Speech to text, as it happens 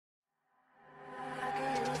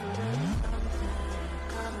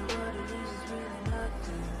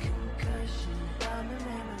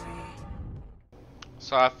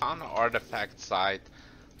So I found an artifact site.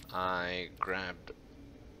 I grabbed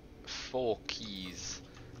 4 keys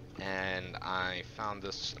and I found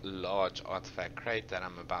this large artifact crate that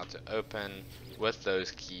I'm about to open with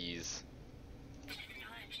those keys,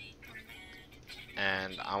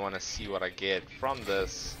 and I want to see what I get from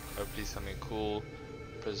this. Hopefully something cool.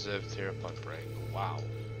 Preserved theropod break. Wow.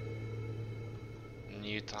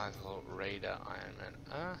 New title, Raider Iron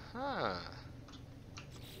Man.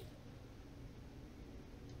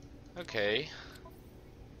 Okay.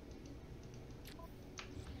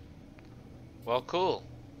 Well, cool.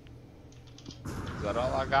 Is that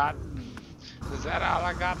all I got? Is that all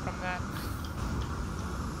I got from that?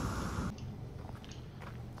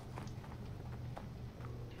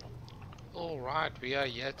 Alright, we are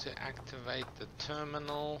yet to activate the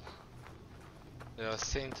terminal. There are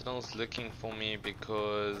sentinels looking for me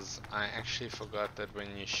because I actually forgot that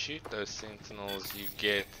when you shoot those sentinels you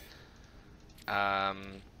get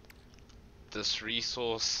this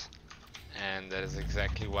resource, and that is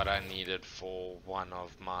exactly what I needed for one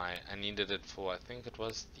of my, I needed it for, I think it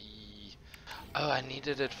was the, oh, I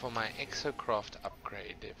needed it for my exocraft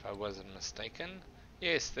upgrade if I wasn't mistaken.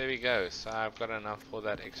 Yes, there we go. So I've got enough for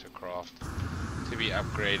that exocraft to be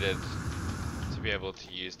upgraded to be able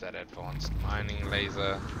to use that advanced mining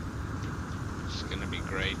laser, which is going to be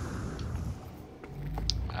great.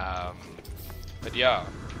 But yeah,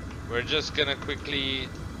 we're just going to quickly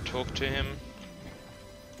talk to him.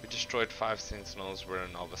 We destroyed 5 sentinels. We're a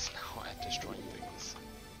novice now at destroying things.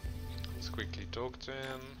 Let's quickly talk to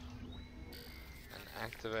him and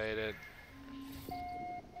activate it.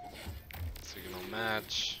 Signal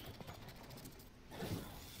match.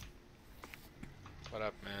 What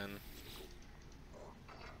up, man?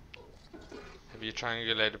 Have you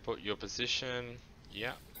triangulated your position?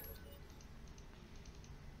 Yeah.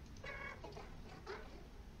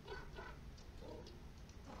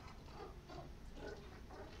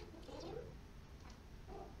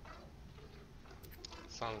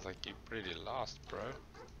 Sounds like you're pretty lost, bro.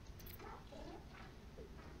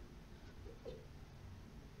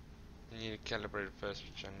 You need to calibrate first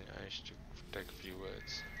with Johnny Ash to take a few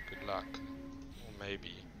words. Good luck. Or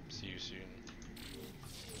maybe. See you soon.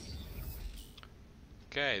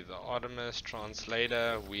 Okay, the Artemis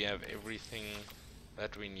translator. We have everything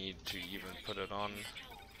that we need to even put it on.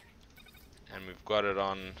 And we've got it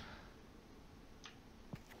on.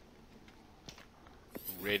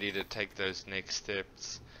 Ready to take those next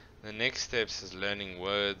steps. The next steps is learning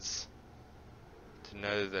words, to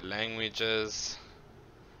know the languages,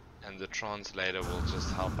 and the translator will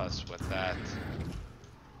just help us with that.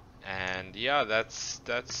 And yeah, that's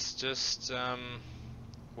just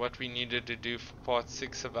what we needed to do for part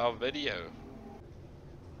 6 of our video.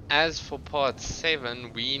 As for part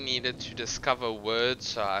 7, we needed to discover words,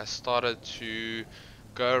 so I started to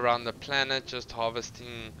go around the planet just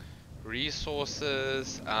harvesting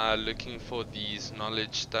resources, looking for these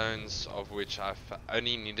knowledge stones, of which I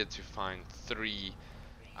only needed to find 3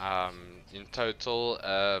 in total.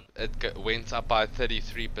 It went up by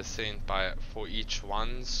 33% for each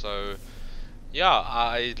one, so yeah,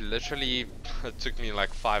 I literally, it took me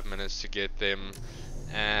like 5 minutes to get them,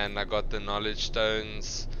 and I got the knowledge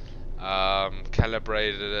stones,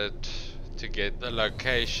 calibrated it to get the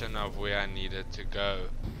location of where I needed to go.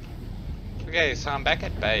 Okay, so I'm back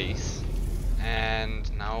at base,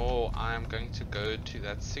 and now I'm going to go to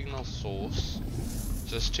that signal source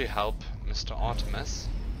just to help Mr. Artemis,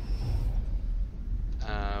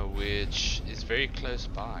 which is very close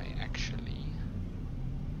by actually.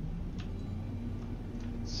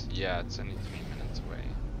 Yeah, it's only 3 minutes away.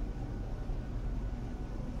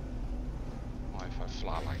 Or if I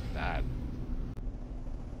fly like that.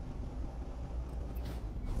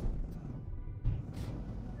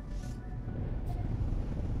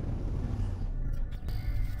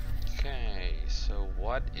 Okay, so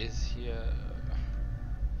what is here?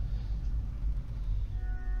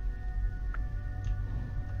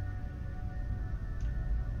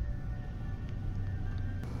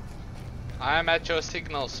 I am at your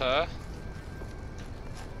signal, sir.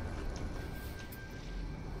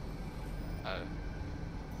 Oh.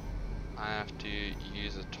 I have to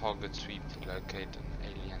use a target sweep to locate an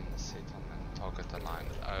alien settlement. Target aligned.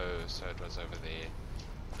 Oh, so it was over there.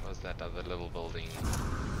 It was that other little building.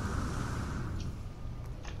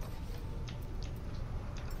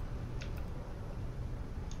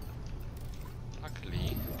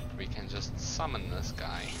 Luckily, we can just summon this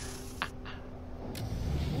guy.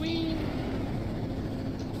 Whee!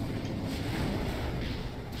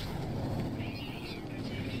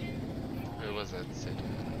 Where was that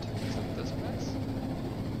settlement? Is it this place?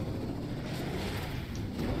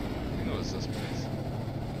 I think it was this place.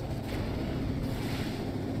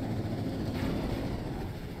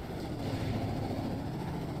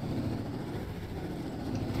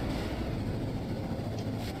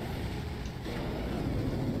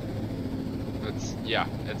 Yeah,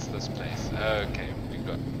 it's this place. Okay,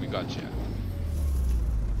 we got you.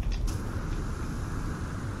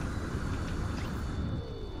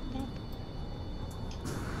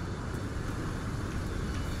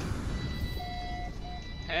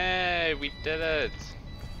 Hey, we did it.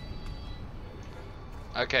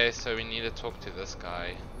 Okay, so we need to talk to this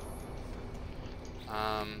guy.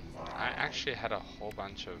 I actually had a whole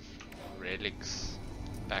bunch of relics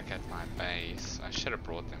back at my base. I should have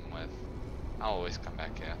brought them with. I'll always come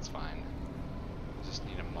back here, it's fine. Just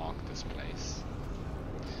need to mark this place.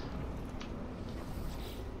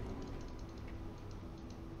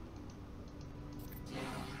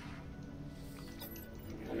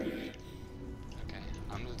 Okay,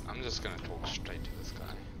 I'm just gonna talk straight to this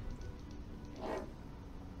guy.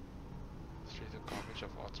 Through the garbage of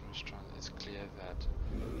Artemis, it's clear that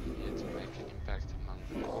here to make an impact among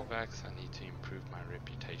the Korvax, I need to improve my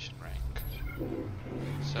reputation rank.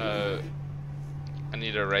 So I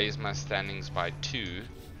need to raise my standings by 2,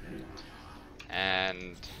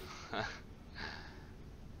 and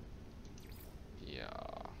yeah,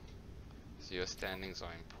 so your standings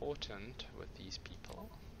are important with these people,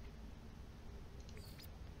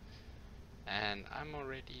 and I'm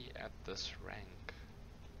already at this rank,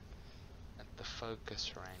 at the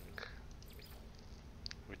focus rank,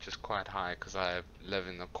 which is quite high because I live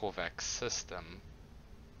in the Korvax system.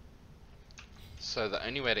 So the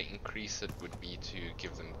only way to increase it would be to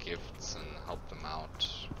give them gifts and help them out,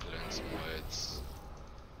 learn some words.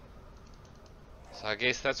 So I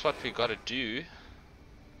guess that's what we gotta do.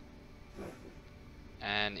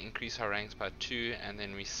 And increase our ranks by 2, and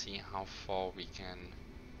then we see how far we can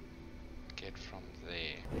get from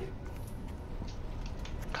there.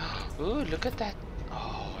 Ooh, look at that.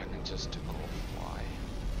 Oh, and it just took off. Why?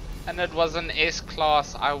 And it was an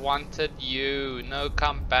S-class. I wanted you. No,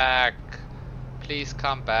 come back. Please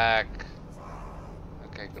come back.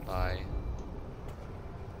 Okay, goodbye.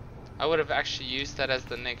 I would have actually used that as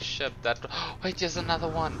the next ship. That. Wait, there's another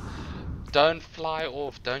one. Don't fly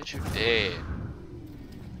off. Don't you dare.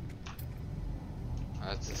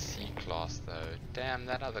 That's a C-class though. Damn,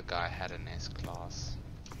 that other guy had an S-class.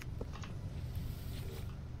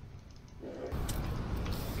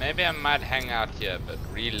 Maybe I might hang out here, but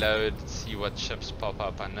reload, see what ships pop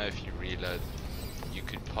up. I know if you reload, you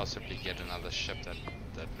could possibly get another ship that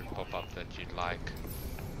would pop up that you'd like.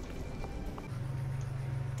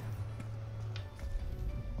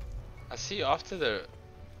 I see after the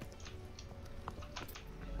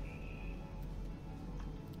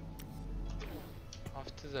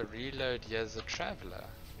reload, here's a traveler.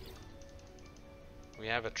 We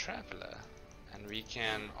have a traveler, and we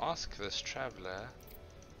can ask this traveler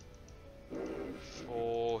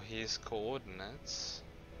for his coordinates.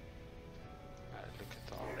 Look at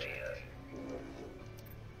the object.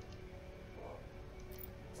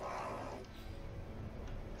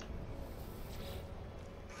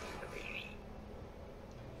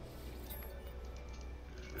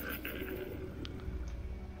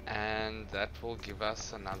 And that will give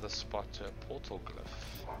us another spot to a portal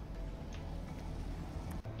glyph.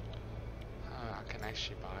 Oh, I can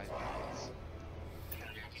actually buy these.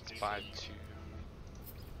 Let's buy 2.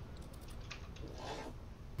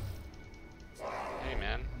 Hey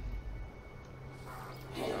man.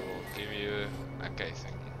 I will give you a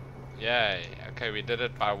casing. Yay! Okay, we did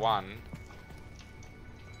it by 1.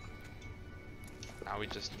 Now we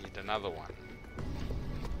just need another one.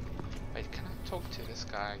 Wait, can I talk to this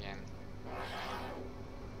guy again?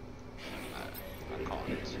 No, I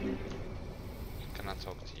can't. Can I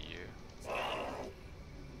talk to you?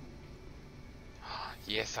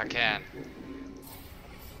 Yes, I can.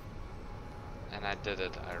 And I did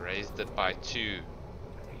it. I raised it by 2.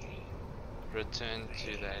 Return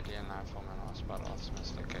to the alien life form and ask about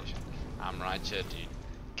Artemis location. I'm right here, dude.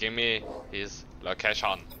 Give me his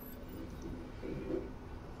location.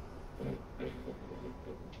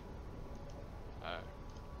 Oh,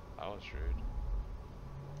 that was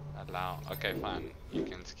rude. Allow. Okay, fine. You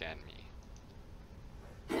can scan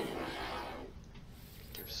me.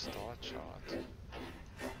 Give star chart.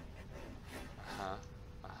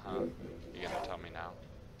 You're gonna tell me now.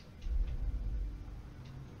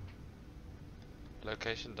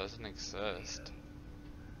 Location doesn't exist.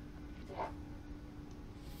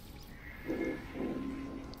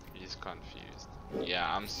 He's confused.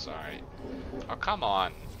 Yeah, I'm sorry. Oh, come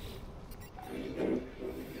on.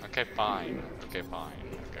 Okay, fine. Okay, fine.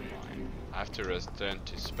 Okay, fine. I have to return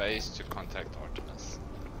to space to contact Artemis.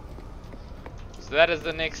 So that is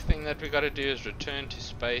the next thing that we gotta do, is return to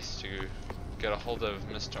space to get a hold of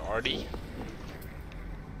Mr. Artie.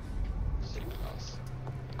 C-class.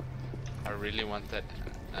 I really want that,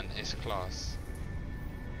 an S-class.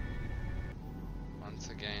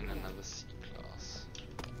 gain another C class.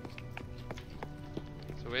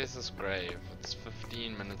 So where's this grave? It's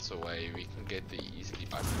 15 minutes away. We can get there easily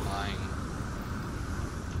by flying.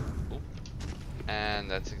 Oop. And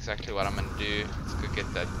that's exactly what I'm gonna do. Let's go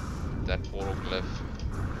get that portal glyph.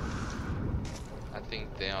 I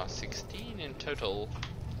think there are 16 in total,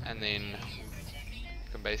 and then you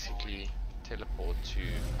can basically teleport to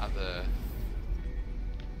other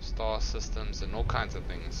star systems and all kinds of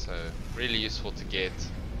things. So really useful to get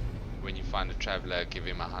when you find a traveler. Give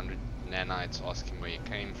him 100 nanites, ask him where he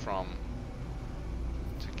came from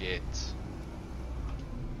to get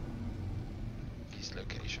these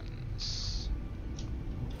locations.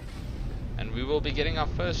 And we will be getting our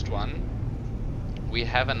first one. We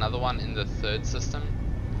have another one in the third system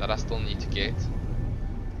that I still need to get,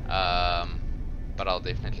 but I'll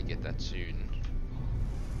definitely get that soon.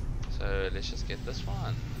 So let's just get this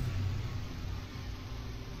one.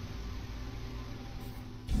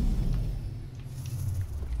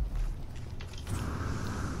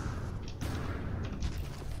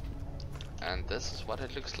 And this is what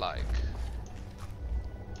it looks like.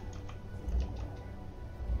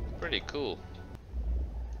 Pretty cool.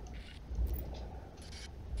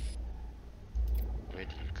 Where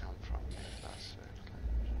do you come from?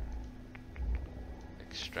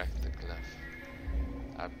 Extract the glyph.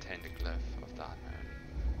 Obtain the glyph of the unknown.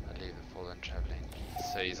 I leave the fallen traveler in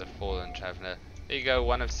peace. So he's a fallen traveler. There you go,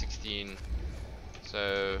 1 of 16.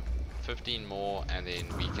 So 15 more, and then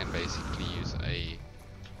we can basically use a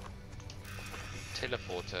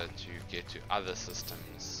teleporter to get to other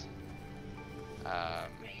systems.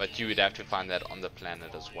 But you would have to find that on the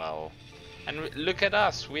planet as well. And look at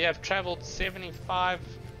us, we have traveled 75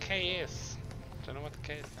 KS. Don't know what the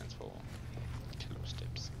KS stands for. Kilo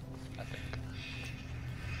steps, I think.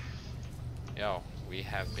 Yeah, we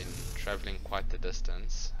have been traveling quite the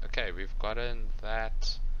distance. Okay, we've gotten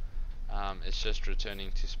that. It's just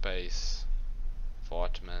returning to space for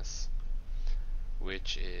Artemis,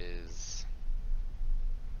 which is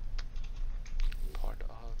part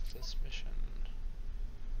of this mission.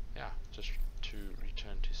 Yeah, just to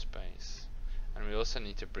return to space. And we also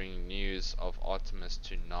need to bring news of Artemis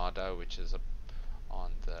to Nada, which is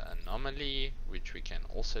on the Anomaly, which we can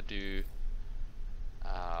also do.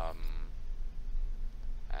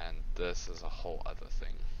 And this is a whole other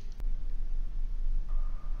thing.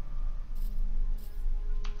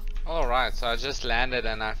 Alright, so I just landed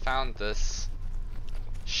and I found this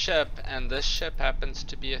ship, and this ship happens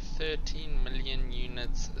to be a 13 million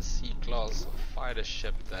units C-class fighter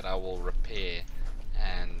ship that I will repair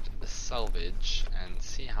and salvage and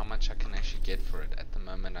see how much I can actually get for it. At the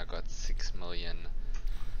moment I got 6 million.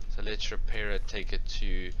 So let's repair it, take it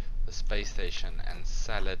to the space station and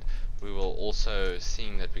sell it. We will also,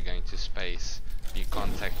 seeing that we're going to space, be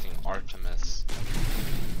contacting Artemis.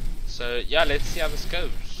 So yeah, let's see how this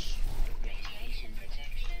goes.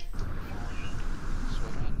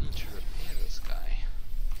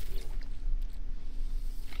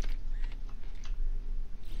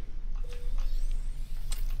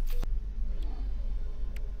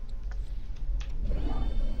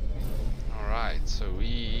 So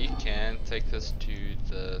we can take this to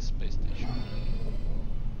the space station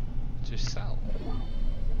to sell.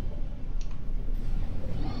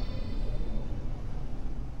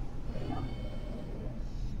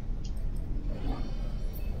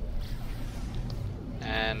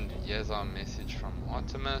 And here's our message from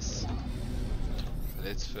Artemis.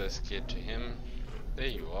 Let's first get to him. There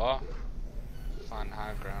you are. Find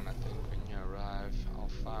high ground, I think, when you arrive. I'll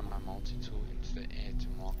fire my multi-tool into the air to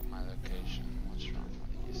mark my location. What's wrong?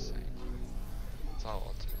 What are you saying? Tell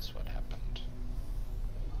Artemis what happened.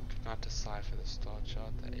 Could not decipher the star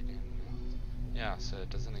chart, the alien. Yeah, so it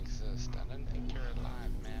doesn't exist. I don't think you're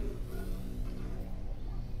alive, man.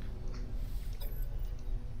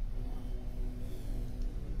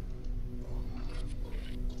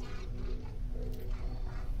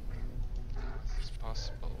 This is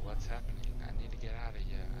possible. What's happening? I need to get out of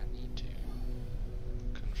here. I need to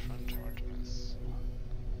confront Artemis.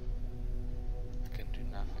 I can do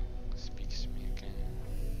nothing. Speaks to me again.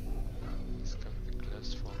 Discover the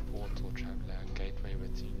glyphs for a portal, traveler, a gateway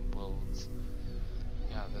between worlds.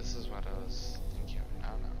 Yeah, this is what I was thinking of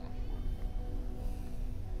now.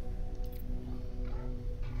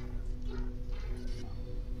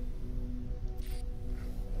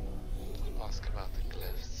 Ask about the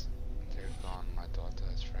glyphs. They're gone. My daughter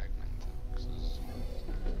is fragmented.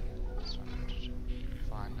 Just wanted to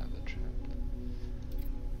find other trapped.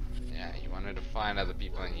 Yeah, he wanted to find other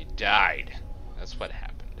people and he died. That's what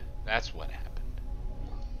happened. That's what happened.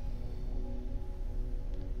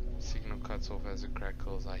 Signal cuts off as it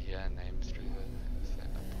crackles. I hear a name through the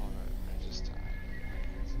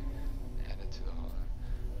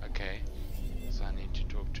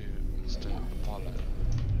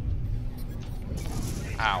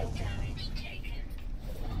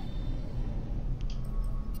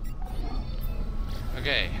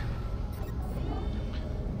Okay.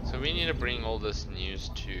 So we need to bring all this news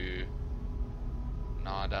to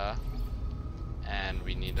Nada, and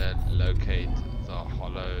we need to locate the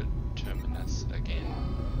hollow terminus again.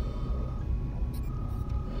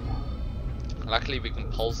 Luckily we can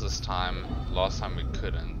pulse this time. Last time we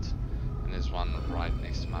couldn't, and there's one right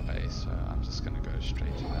next to my base, so I'm just gonna go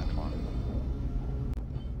straight to that one.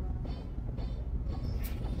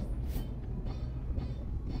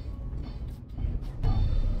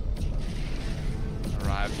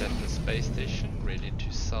 Arrived at the space station, ready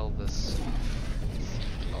to sell this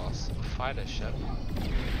C-class fighter ship,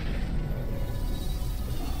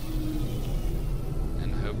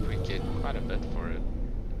 and hope we get quite a bit for it.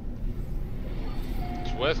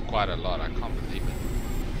 It's worth quite a lot, I can't believe it.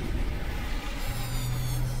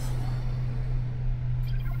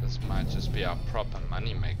 This might just be our proper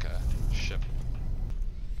moneymaker ship,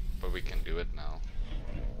 but we can do it now.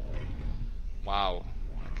 Wow.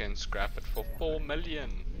 Can scrap it for 4 million.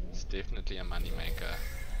 It's definitely a money maker.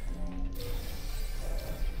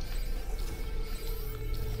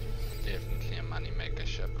 Definitely a money maker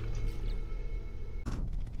ship.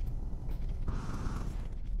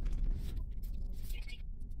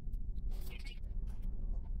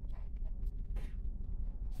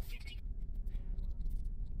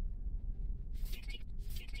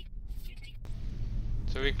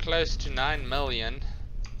 So we're close to 9 million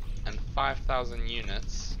and 5,000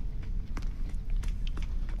 units.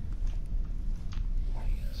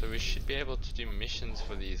 So we should be able to do missions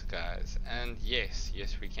for these guys, and yes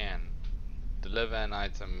we can. Deliver an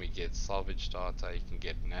item, we get salvage data, you can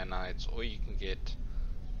get nanites, or you can get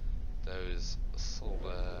those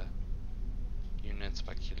silver units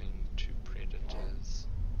by killing 2 predators.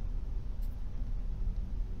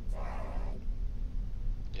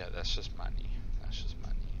 Yeah, that's just money, that's just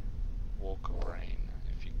money. Walker brain,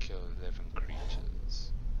 if you kill 11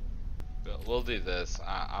 creatures. But we'll do this,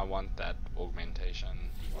 I want that augmentation.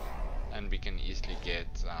 And we can easily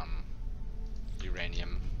get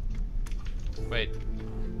uranium. Wait,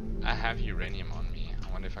 I have uranium on me.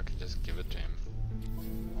 I wonder if I could just give it to him.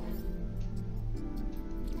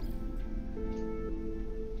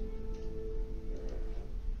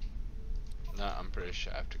 No, I'm pretty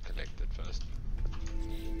sure I have to collect it first.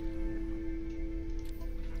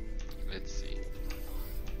 Let's see.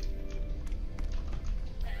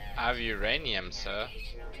 I have uranium, sir.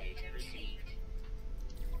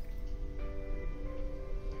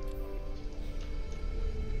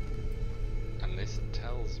 Unless it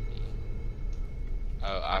tells me.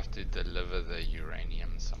 Oh, I have to deliver the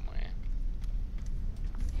uranium somewhere.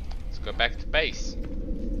 Let's go back to base.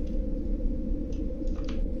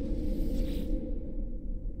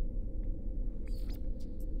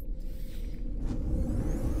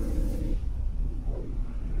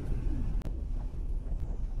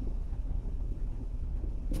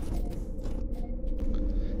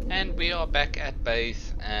 And we are back at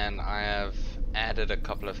base, and I have added a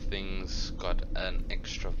couple of things. Got an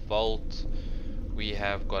extra vault, we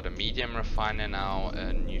have got a medium refiner now,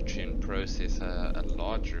 a nutrient processor, a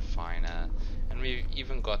large refiner, and we've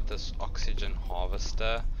even got this oxygen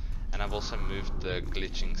harvester. And I've also moved the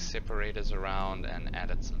glitching separators around and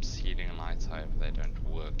added some sealing lights, however they don't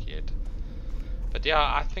work yet. But yeah,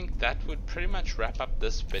 I think that would pretty much wrap up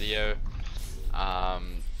this video.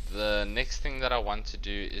 The next thing that I want to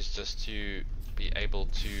do is just to be able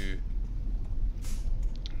to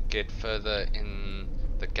get further in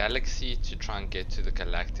the galaxy to try and get to the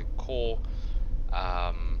galactic core,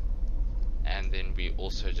 and then we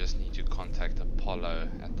also just need to contact Apollo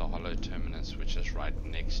at the hollow terminus, which is right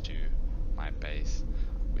next to my base,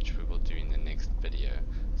 which we will do in the next video.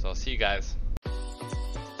 So I'll see you guys.